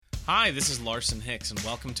Hi, this is Larson Hicks, and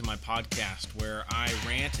welcome to my podcast where I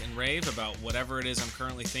rant and rave about whatever it is I'm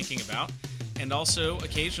currently thinking about, and also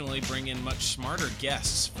occasionally bring in much smarter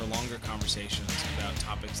guests for longer conversations about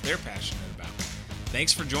topics they're passionate about.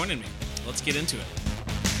 Thanks for joining me. Let's get into it.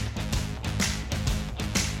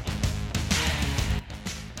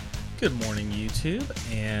 Good morning, YouTube,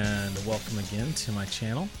 and welcome again to my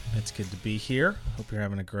channel. It's good to be here. Hope you're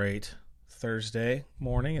having a great Thursday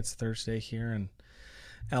morning. It's Thursday here in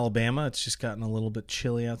Alabama. It's just gotten a little bit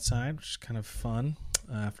chilly outside, which is kind of fun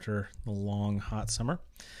after the long, hot summer.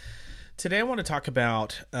 Today I want to talk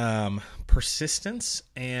about persistence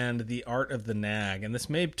and the art of the nag, and this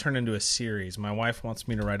may turn into a series. My wife wants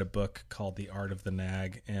me to write a book called The Art of the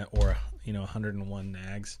Nag, or 101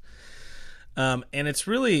 Nags. And it's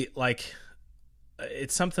really like,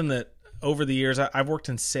 it's something that over the years, I've worked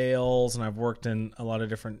in sales and I've worked in a lot of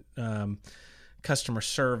different customer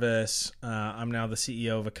service. I'm now the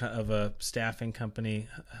CEO of a staffing company,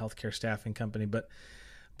 healthcare staffing company. But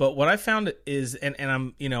what I found is, and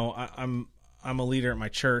I'm a leader at my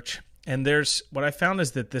church, and what I found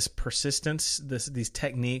is that this persistence, these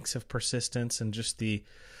techniques of persistence, and just the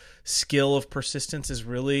skill of persistence is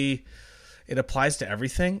really, it applies to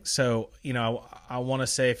everything. So I want to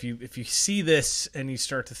say, if you see this and you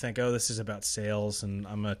start to think, oh, this is about sales, and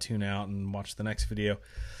I'm gonna tune out and watch the next video.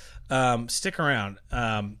 Stick around,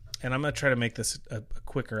 and I'm going to try to make this a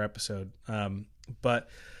quicker episode. But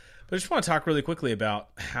I just want to talk really quickly about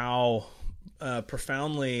how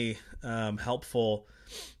profoundly helpful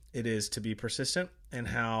it is to be persistent, and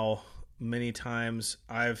how many times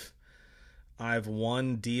I've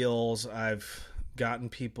won deals, I've gotten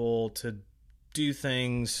people to do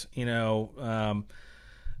things,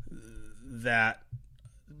 that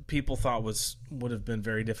people thought would have been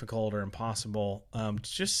very difficult or impossible,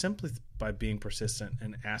 just simply by being persistent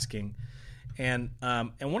and asking. And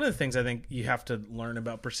one of the things I think you have to learn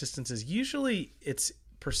about persistence is usually it's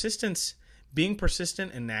persistence. Being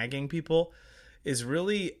persistent and nagging people is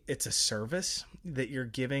really, it's a service that you're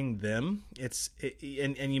giving them.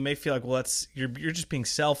 And you may feel like, well, you're just being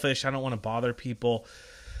selfish. I don't want to bother people.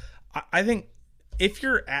 I think if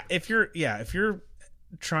you're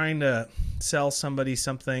trying to sell somebody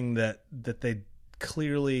something that they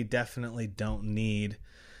clearly, definitely don't need,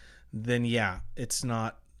 then it's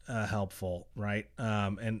not helpful, right?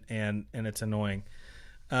 And it's annoying.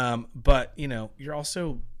 But you're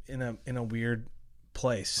also in a weird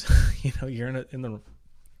place. You're in the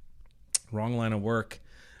wrong line of work,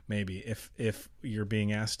 maybe, if you're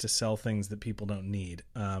being asked to sell things that people don't need.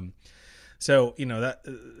 So that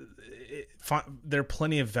there are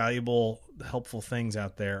plenty of valuable, helpful things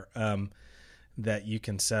out there that you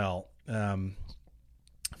can sell.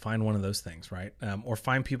 Find one of those things, right? Or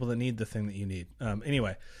find people that need the thing that you need.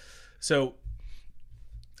 Anyway, so,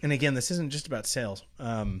 and again, this isn't just about sales.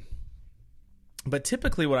 But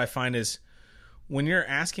typically what I find is when you're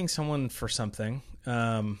asking someone for something,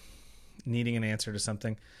 needing an answer to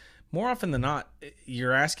something, more often than not,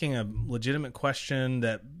 you're asking a legitimate question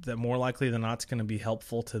that more likely than not is going to be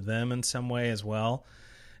helpful to them in some way as well.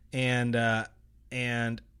 And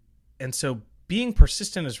so being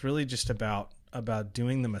persistent is really just about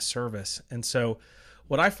doing them a service. And so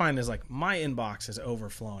what I find is, like, my inbox is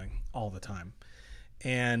overflowing all the time.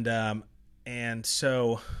 And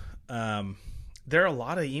so there are a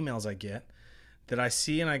lot of emails I get that I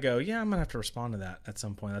see and I go, yeah, I'm gonna have to respond to that at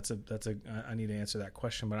some point. I need to answer that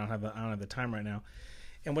question, but I don't have the time right now.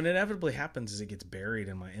 And what inevitably happens is it gets buried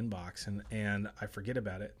in my inbox, and I forget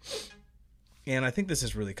about it. And I think this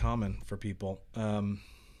is really common for people. In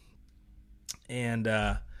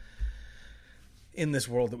this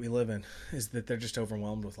world that we live in, is that they're just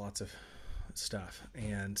overwhelmed with lots of stuff.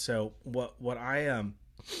 And so what I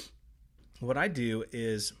do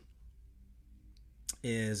is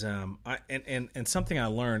something I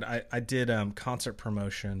learned. I did concert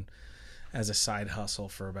promotion as a side hustle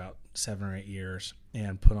for about 7 or 8 years,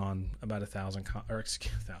 and put on about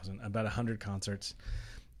 100 concerts,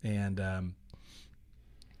 and a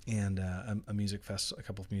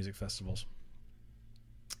couple of music festivals.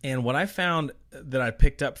 And what I found that I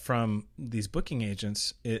picked up from these booking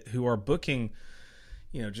agents who are booking,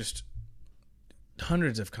 just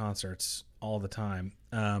hundreds of concerts all the time,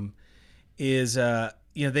 is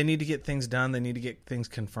they need to get things done. They need to get things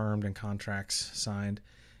confirmed and contracts signed.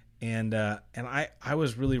 And I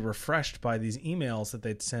was really refreshed by these emails that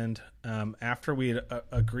they'd send after we had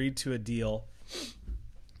agreed to a deal.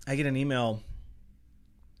 I get an email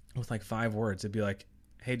with like 5 words. It'd be like,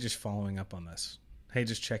 hey, just following up on this. Hey,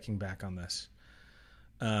 just checking back on this.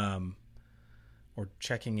 or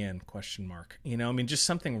checking in question mark. I mean, just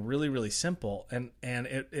something really, really simple. And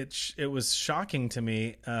it was shocking to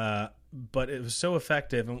me, but it was so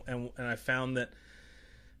effective. And I found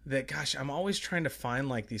that gosh, I'm always trying to find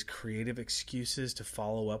like these creative excuses to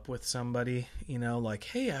follow up with somebody, like,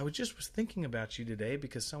 hey, I was thinking about you today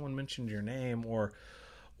because someone mentioned your name, or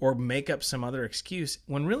make up some other excuse,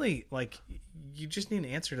 when really, like, you just need an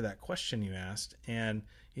answer to that question you asked, and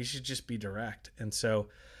you should just be direct. And so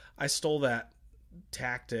I stole that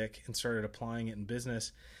tactic and started applying it in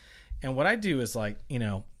business. And what I do is, like,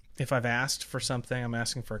 if I've asked for something, I'm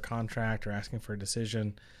asking for a contract or asking for a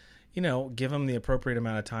decision, give them the appropriate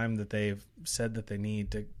amount of time that they've said that they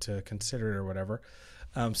need to consider it or whatever.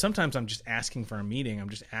 Sometimes I'm just asking for a meeting. I'm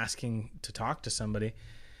just asking to talk to somebody.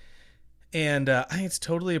 And I think it's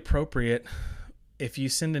totally appropriate if you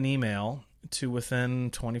send an email to within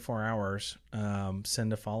 24 hours,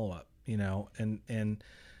 send a follow-up, and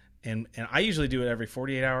I usually do it every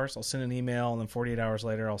 48 hours. I'll send an email, and then 48 hours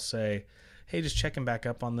later, I'll say, hey, just checking back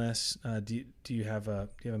up on this. Do you have a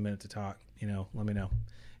minute to talk? Let me know.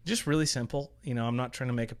 Just really simple. I'm not trying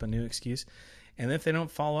to make up a new excuse. And if they don't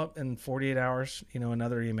follow up in 48 hours,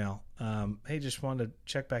 another email. Hey, just wanted to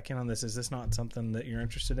check back in on this. Is this not something that you're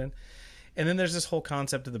interested in? And then there's this whole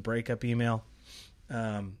concept of the breakup email,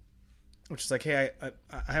 which is like, hey,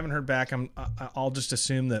 I haven't heard back. I'll just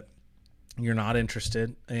assume that you're not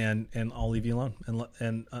interested, and I'll leave you alone,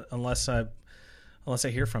 and unless I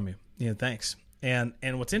hear from you. Thanks. And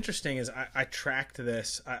what's interesting is I tracked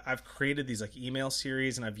this. I've created these like email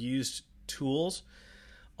series, and I've used tools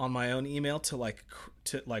on my own email to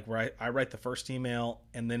where I write the first email,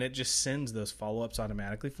 and then it just sends those follow-ups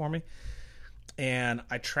automatically for me. And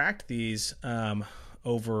I tracked these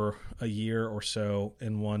over a year or so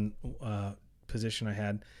in one position I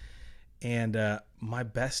had. And my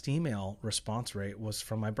best email response rate was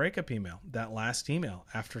from my breakup email. That last email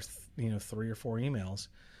after 3 or 4 emails,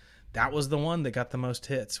 that was the one that got the most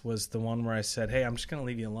hits. Was the one where I said, hey, I'm just going to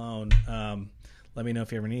leave you alone. Let me know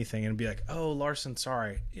if you ever need anything. And be like, oh, Larson,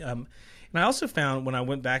 sorry. And I also found when I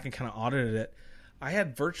went back and kind of audited it, I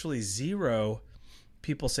had virtually 0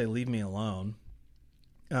 people say, leave me alone.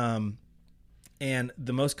 And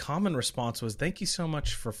the most common response was, thank you so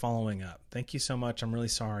much for following up. Thank you so much. I'm really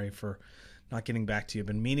sorry for not getting back to you. I've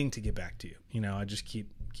been meaning to get back to you. I just keep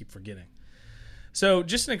forgetting. So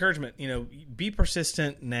just an encouragement, be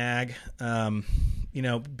persistent, nag,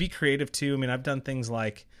 be creative too. I mean, I've done things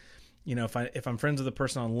like, if I'm friends with a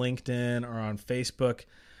person on LinkedIn or on Facebook,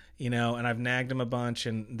 and I've nagged them a bunch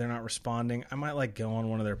and they're not responding, I might like go on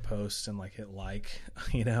one of their posts and like hit like,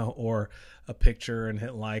 or a picture and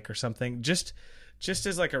hit like or something, just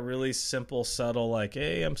as like a really simple, subtle, like,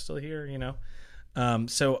 hey, I'm still here,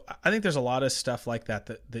 So I think there's a lot of stuff like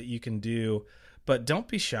that you can do, but don't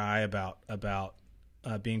be shy about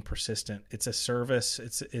being persistent. It's a service.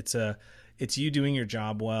 It's you doing your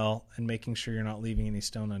job well and making sure you're not leaving any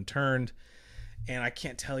stone unturned. And I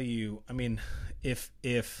can't tell you, I mean, if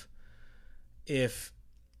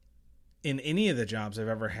in any of the jobs I've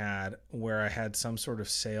ever had where I had some sort of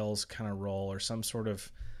sales kind of role or some sort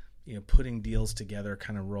of, putting deals together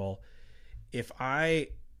kind of role, if I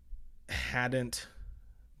hadn't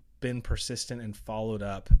been persistent and followed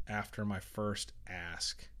up after my first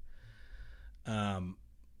ask, I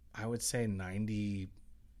would say 95%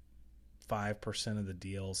 of the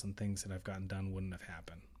deals and things that I've gotten done wouldn't have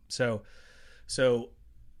happened. So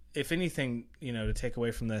if anything, to take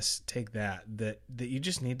away from this, take that you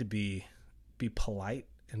just need to be polite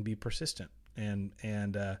and be persistent and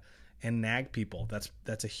nag people.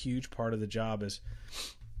 That's a huge part of the job.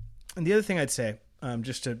 And the other thing I'd say,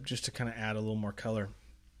 just to kind of add a little more color,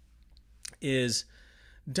 is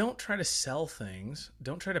don't try to sell things.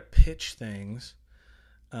 Don't try to pitch things,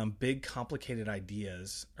 big complicated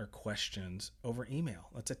ideas or questions over email.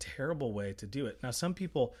 That's a terrible way to do it. Now, some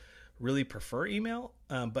people really prefer email,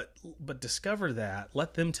 but discover that.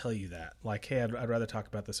 Let them tell you that. Like, hey, I'd rather talk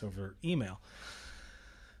about this over email.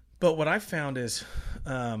 But what I've found is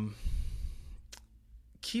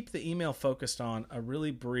keep the email focused on a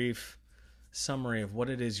really brief summary of what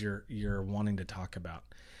it is you're wanting to talk about.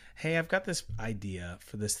 Hey, I've got this idea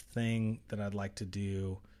for this thing that I'd like to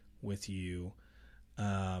do with you.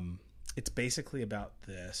 It's basically about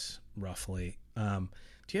this, roughly. Do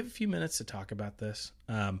you have a few minutes to talk about this?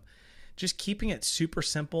 Just keeping it super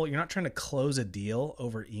simple. You're not trying to close a deal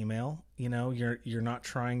over email. You're not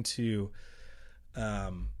trying to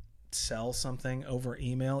sell something over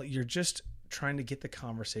email. You're just trying to get the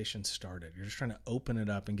conversation started. You're just trying to open it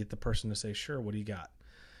up and get the person to say, sure, what do you got?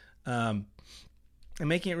 And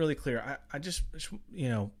making it really clear. I just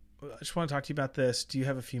want to talk to you about this. Do you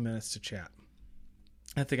have a few minutes to chat?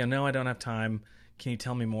 I think, no, I don't have time. Can you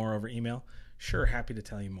tell me more over email? Sure, happy to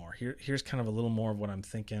tell you more. Here's kind of a little more of what I'm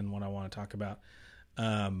thinking, what I want to talk about.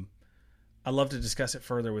 I'd love to discuss it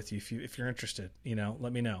further with you if you're interested.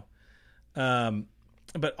 Let me know.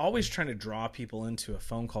 But always trying to draw people into a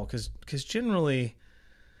phone call because generally,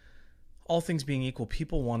 all things being equal,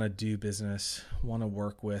 people want to do business, want to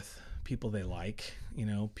work with people they like,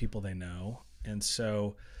 people they know, and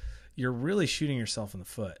so you're really shooting yourself in the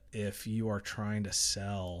foot if you are trying to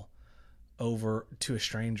sell over to a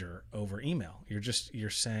stranger over email. You're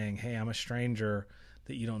saying, hey, I'm a stranger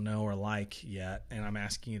that you don't know or like yet, and I'm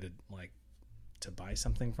asking you to buy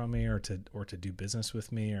something from me or to do business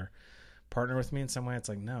with me or partner with me in some way. It's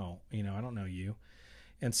like, no, I don't know you.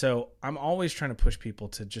 And so I'm always trying to push people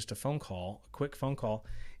to just a phone call, a quick phone call.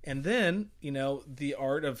 And then, the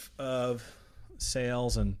art of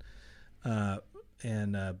sales and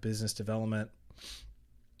business development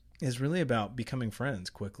is really about becoming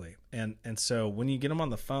friends quickly. And so when you get them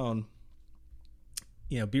on the phone,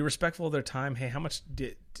 be respectful of their time. Hey, how much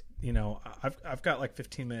I've got like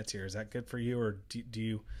 15 minutes here. Is that good for you? Or do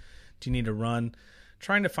you need to run?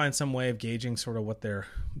 Trying to find some way of gauging sort of what their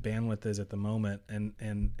bandwidth is at the moment. And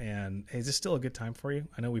hey, is this still a good time for you?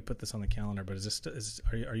 I know we put this on the calendar, but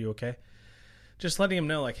are you okay? Just letting them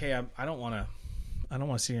know, like, hey, I don't want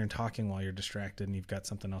to sit here and talking while you're distracted and you've got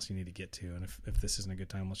something else you need to get to. And if this isn't a good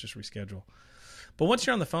time, let's just reschedule. But once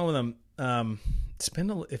you're on the phone with them,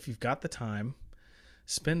 if you've got the time,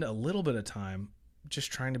 spend a little bit of time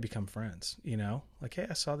just trying to become friends, like, hey,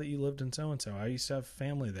 I saw that you lived in so-and-so. I used to have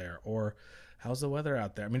family there. Or how's the weather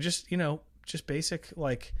out there? I mean, just basic,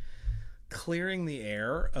 like, clearing the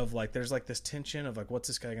air of like, there's like this tension of like, what's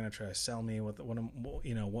this guy going to try to sell me?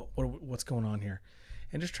 What's going on here?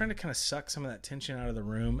 And just trying to kind of suck some of that tension out of the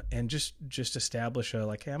room and just establish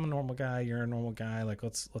like, hey, I'm a normal guy. You're a normal guy. Like,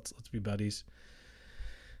 let's be buddies.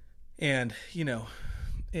 And,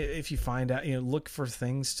 if you find out, look for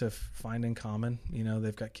things to find in common.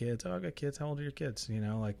 They've got kids. Oh, I've got kids. How old are your kids?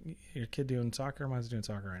 Like, your kid doing soccer? Mine's doing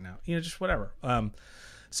soccer right now. Just whatever.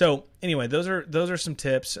 So anyway, those are some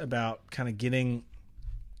tips about kind of getting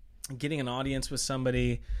an audience with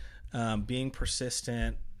somebody, being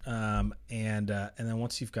persistent, and then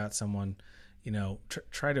once you've got someone,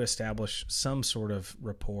 try to establish some sort of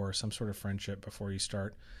rapport, some sort of friendship before you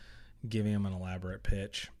start giving them an elaborate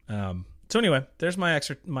pitch. So anyway, there's my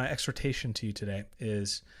exhortation to you today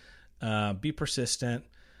is be persistent.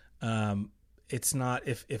 It's not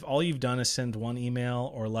if all you've done is send one email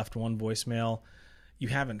or left one voicemail, you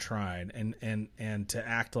haven't tried. And to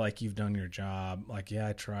act like you've done your job, like, yeah,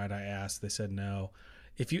 I tried, I asked, they said no.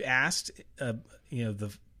 If you asked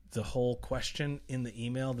the whole question in the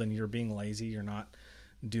email, then you're being lazy. You're not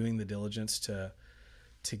doing the diligence to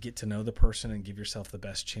get to know the person and give yourself the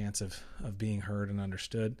best chance of being heard and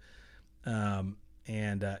understood. And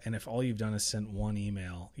if all you've done is sent one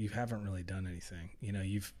email, you haven't really done anything.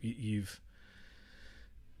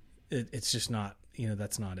 It's just not,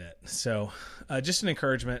 that's not it. So, just an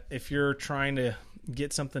encouragement. If you're trying to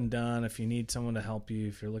get something done, if you need someone to help you,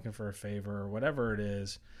 if you're looking for a favor or whatever it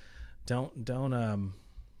is, don't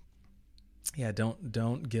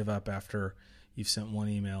give up after you've sent one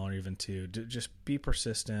email or even two. Just be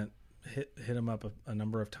persistent. Hit them up a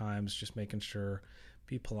number of times, just making sure.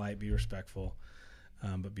 Be polite, be respectful,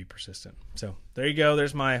 but be persistent. So there you go.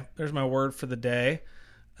 There's my word for the day.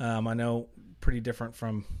 I know pretty different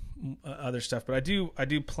from other stuff, but I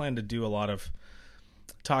do plan to do a lot of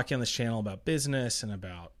talking on this channel about business and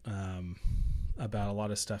about a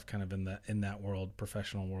lot of stuff kind of in that world,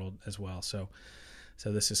 professional world as well. So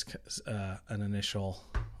this is an initial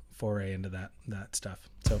foray into that stuff.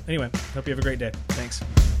 So anyway, hope you have a great day. Thanks.